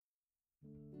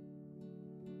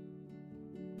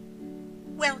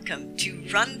Welcome to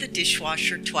Run the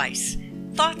Dishwasher Twice,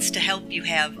 thoughts to help you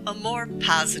have a more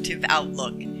positive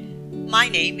outlook. My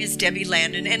name is Debbie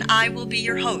Landon and I will be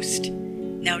your host.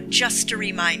 Now just a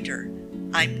reminder,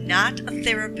 I'm not a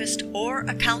therapist or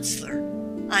a counselor.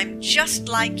 I'm just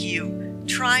like you,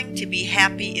 trying to be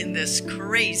happy in this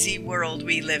crazy world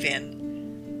we live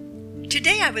in.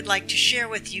 Today I would like to share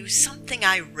with you something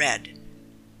I read.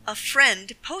 A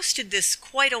friend posted this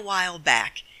quite a while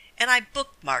back and I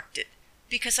bookmarked it,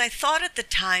 because I thought at the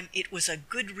time it was a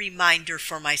good reminder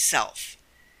for myself.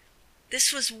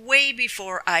 This was way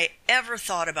before I ever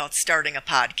thought about starting a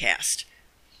podcast.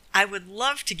 I would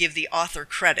love to give the author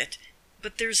credit,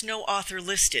 but there's no author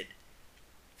listed.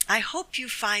 I hope you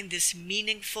find this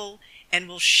meaningful and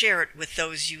will share it with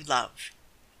those you love.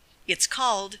 It's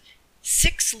called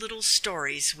 6 Little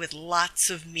Stories with Lots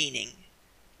of Meaning.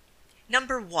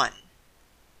 Number 1.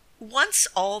 Once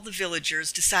all the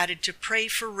villagers decided to pray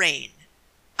for rain.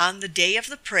 On the day of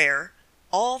the prayer,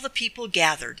 all the people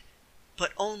gathered,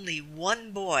 but only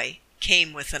one boy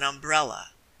came with an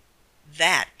umbrella.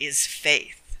 That is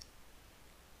faith.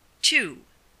 2.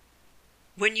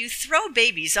 When you throw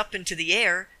babies up into the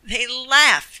air, they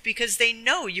laugh because they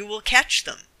know you will catch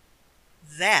them.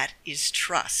 That is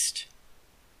trust.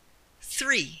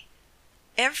 3.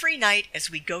 Every night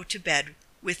as we go to bed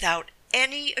without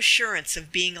any assurance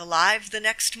of being alive the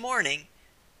next morning,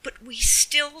 but we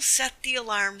still set the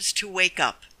alarms to wake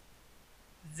up.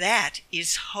 That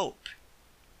is hope.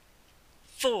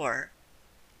 4.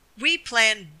 We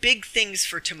plan big things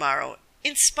for tomorrow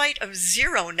in spite of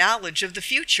zero knowledge of the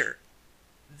future.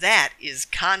 That is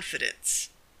confidence.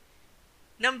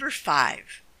 Number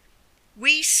 5.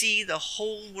 We see the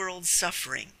whole world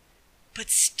suffering, but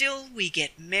still we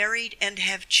get married and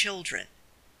have children.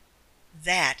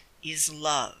 That is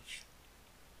love.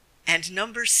 And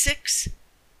number 6.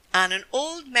 On an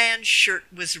old man's shirt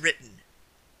was written,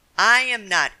 I am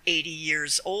not 80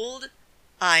 years old,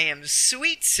 I am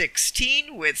sweet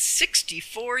 16 with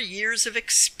 64 years of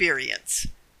experience.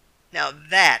 Now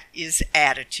that is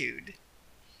attitude.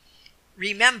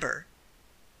 Remember,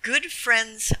 good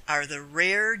friends are the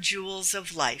rare jewels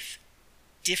of life,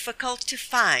 difficult to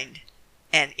find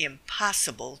and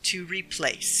impossible to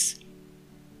replace.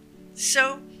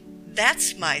 So,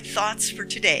 that's my thoughts for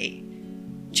today.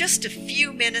 Just a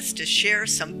few minutes to share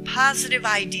some positive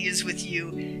ideas with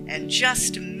you and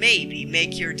just maybe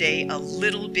make your day a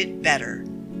little bit better.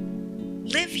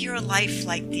 Live your life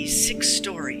like these 6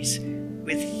 stories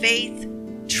with faith,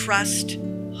 trust,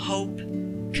 hope,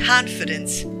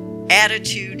 confidence,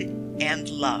 attitude, and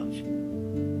love.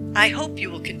 I hope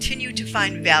you will continue to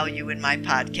find value in my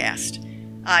podcast.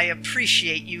 I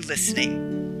appreciate you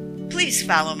listening. Please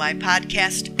follow my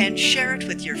podcast and share it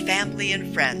with your family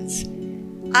and friends.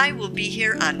 I will be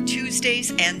here on Tuesdays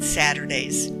and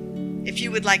Saturdays. If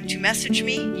you would like to message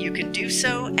me, you can do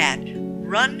so at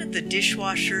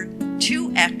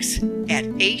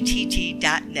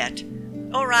runthedishwasher2x@att.net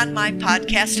or on my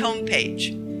podcast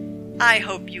homepage. I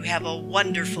hope you have a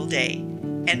wonderful day.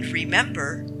 And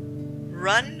remember,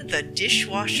 run the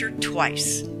dishwasher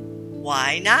twice.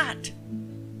 Why not?